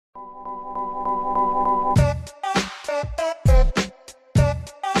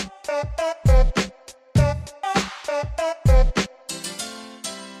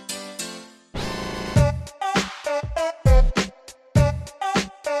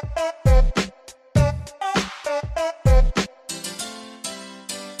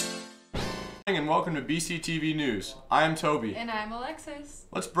welcome to BCTV News. I am Toby. And I'm Alexis.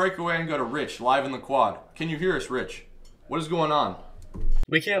 Let's break away and go to Rich, live in the quad. Can you hear us, Rich? What is going on?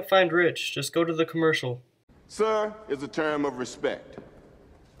 We can't find Rich. Just go to the commercial. Sir is a term of respect,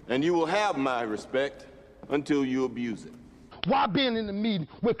 and you will have my respect until you abuse it. Why being in the meeting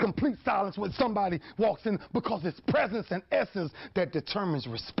with complete silence when somebody walks in? Because it's presence and essence that determines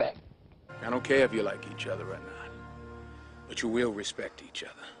respect. I don't care if you like each other or not, but you will respect each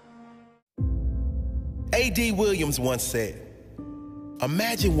other. A.D. Williams once said,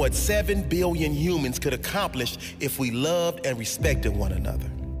 "Imagine what 7 billion humans could accomplish if we loved and respected one another."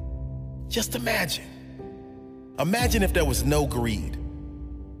 Just imagine. Imagine if there was no greed.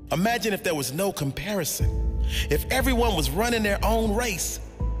 Imagine if there was no comparison. If everyone was running their own race,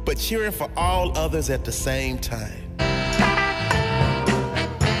 but cheering for all others at the same time.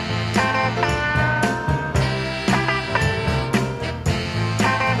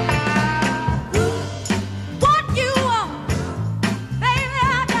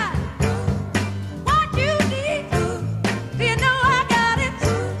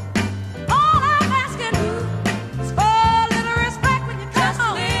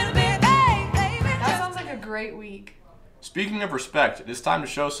 Great week. Speaking of respect, it is time to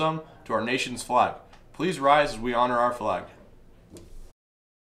show some to our nation's flag. Please rise as we honor our flag.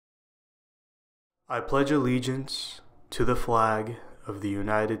 I pledge allegiance to the flag of the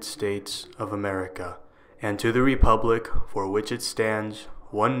United States of America and to the republic for which it stands,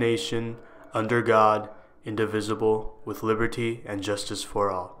 one nation, under God, indivisible, with liberty and justice for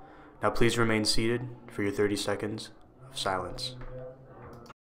all. Now please remain seated for your 30 seconds of silence.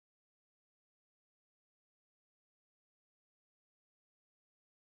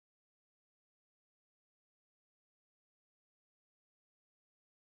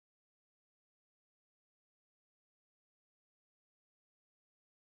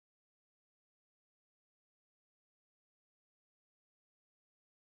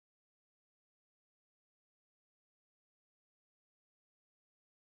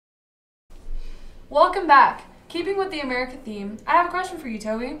 Welcome back. Keeping with the America theme, I have a question for you,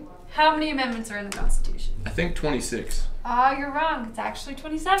 Toby. How many amendments are in the Constitution? I think 26. You're wrong. It's actually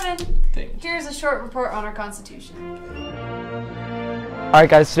 27. Thank you. Here's a short report on our Constitution. Alright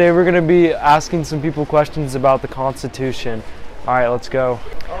guys, today we're going to be asking some people questions about the Constitution. Alright, let's go.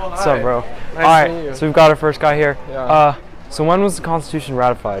 Oh, what's up, bro? Nice to meet you. So we've got our first guy here. Yeah. So when was the Constitution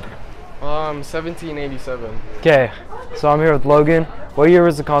ratified? 1787. Okay, so I'm here with Logan. What year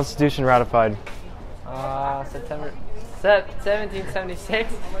was the Constitution ratified? September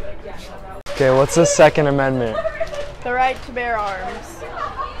 1776. Okay, what's the Second Amendment? The right to bear arms.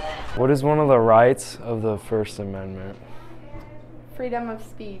 What is one of the rights of the First Amendment? Freedom of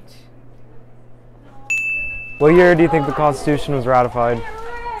speech. What year do you think the Constitution was ratified?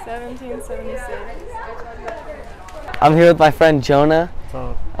 1776. I'm here with my friend Jonah.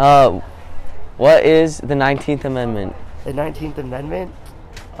 What is the 19th Amendment? The 19th Amendment?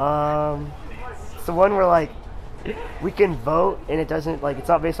 It's the one where, like, we can vote and it doesn't, like, it's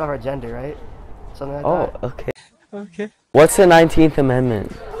not based off our gender, right? Something like that. Okay. Okay. What's the 19th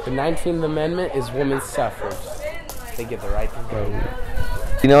Amendment? The 19th Amendment is women's suffrage. They get the right to vote.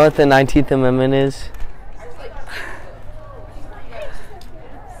 Do you know what the 19th Amendment is?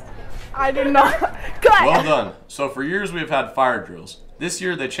 I do not. Well done. So for years we have had fire drills. This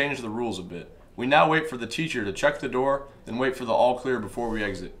year they changed the rules a bit. We now wait for the teacher to check the door, then wait for the all clear before we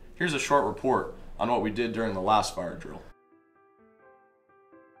exit. Here's a short report on what we did during the last fire drill.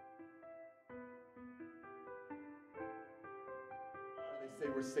 They say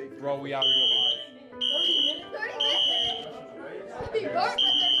we're safe. Bro, we out here. 30 minutes?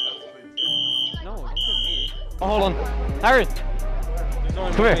 No, don't get me. Oh, hold on. Harris!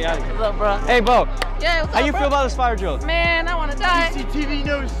 Come here. What's up, bro? Hey, Bo. Yeah, what's How up, you bro? feel about this fire drill? Man, I want to die. BCTV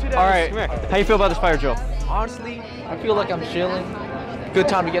News today. Alright, come here. How you feel about this fire drill? Honestly, I feel like I'm chilling. Good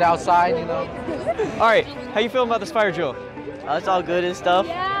time to get outside, you know. Alright, how you feeling about this fire drill? It's all good and stuff.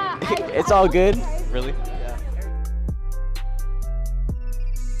 Yeah. It's all good. Really? Yeah.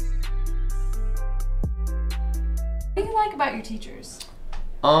 What do you like about your teachers?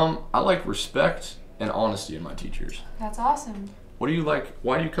 I like respect and honesty in my teachers. That's awesome. What do you like?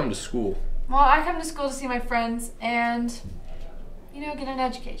 Why do you come to school? Well, I come to school to see my friends and, get an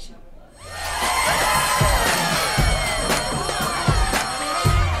education.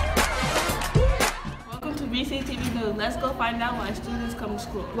 Welcome to BCTV News. Let's go find out why students come to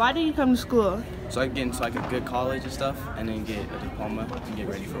school. Why do you come to school? So I can get into like a good college and stuff, and then get a diploma and get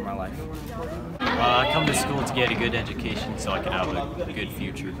ready for my life. I come to school to get a good education so I can have a good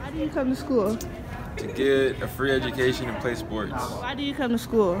future. Why do you come to school? To get a free education and play sports. Why do you come to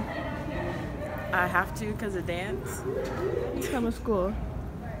school? I have to because of dance. You come to school.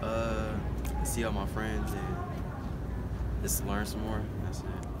 See all my friends and just learn some more. That's it.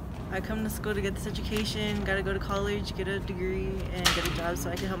 I come to school to get this education, gotta go to college, get a degree, and get a job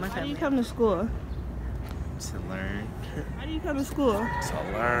so I can help my family. How do you come to school? To learn. How do you come to school? To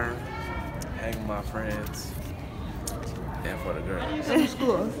learn, hang with my friends, and for the girls. How do you come to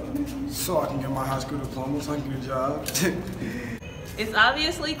school? So I can get my high school diploma, so I can get a job. It's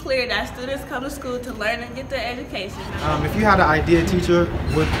obviously clear that students come to school to learn and get their education. If you had an idea teacher,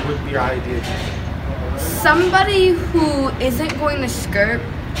 what would be your idea teacher? Somebody who isn't going to skirt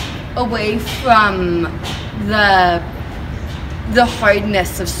away from the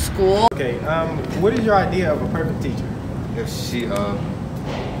hardness of school. Okay, what is your idea of a perfect teacher? If she,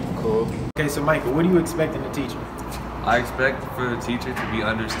 cool. Okay, so Michael, what do you expect in a teacher? I expect for a teacher to be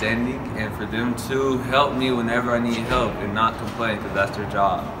understanding and for them to help me whenever I need help and not complain because that's their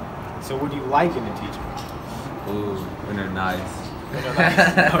job. So what do you like in a teacher? Ooh, when they're nice.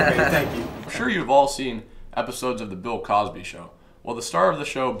 Okay, thank you. I'm sure you've all seen episodes of The Bill Cosby Show. Well, the star of the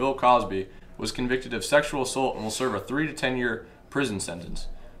show, Bill Cosby, was convicted of sexual assault and will serve a 3 to 10 year prison sentence.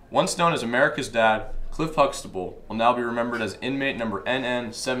 Once known as America's Dad, Cliff Huxtable will now be remembered as inmate number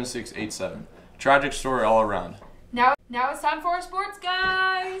NN7687. Tragic story all around. Now it's time for our sports,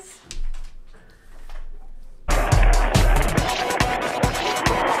 guys.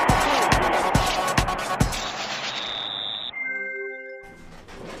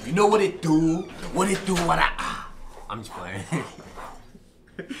 You know what it do? What I'm just playing.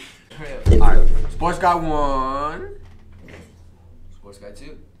 Alright, sports guy 1. Sports guy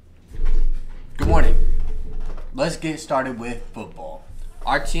 2. Good morning. Let's get started with football.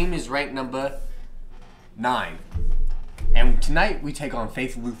 Our team is ranked number 9. And tonight we take on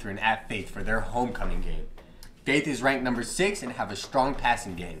Faith Lutheran at Faith for their homecoming game. Faith is ranked number 6 and have a strong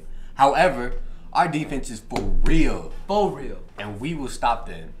passing game. However, our defense is for real. For real. And we will stop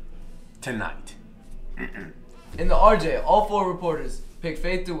them tonight. In the RJ, all 4 reporters pick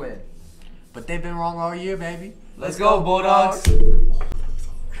Faith to win. But they've been wrong all year, baby. Let's go, Bulldogs.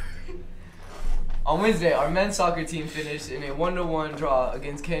 On Wednesday, our men's soccer team finished in a 1-1 draw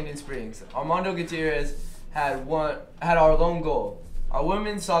against Canyon Springs. Armando Gutierrez had our lone goal. Our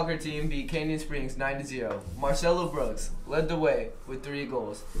women's soccer team beat Canyon Springs 9-0. Marcelo Brooks led the way with 3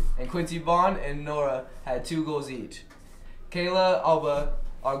 goals, and Quincy Vaughn and Nora had 2 goals each. Kayla Alba,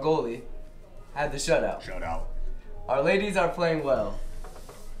 our goalie, had the shutout. Our ladies are playing well.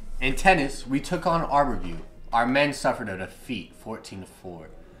 In tennis, we took on Arborview. Our men suffered a defeat, 14-4.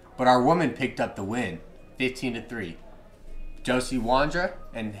 But our women picked up the win, 15-3. Josie Wandra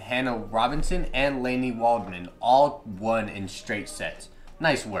and Hannah Robinson and Lainey Waldman all won in straight sets.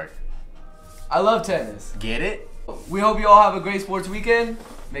 Nice work. I love tennis. Get it? We hope you all have a great sports weekend.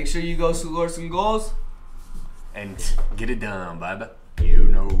 Make sure you go score some goals. And get it done, baby. You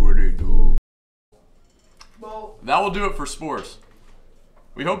know what to do. That will do it for sports.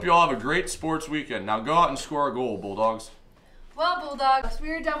 We hope you all have a great sports weekend. Now go out and score a goal, Bulldogs. Well, Bulldogs, we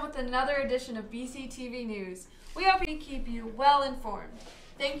are done with another edition of BCTV News. We hope we keep you well informed.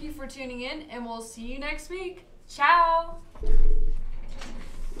 Thank you for tuning in, and we'll see you next week. Ciao!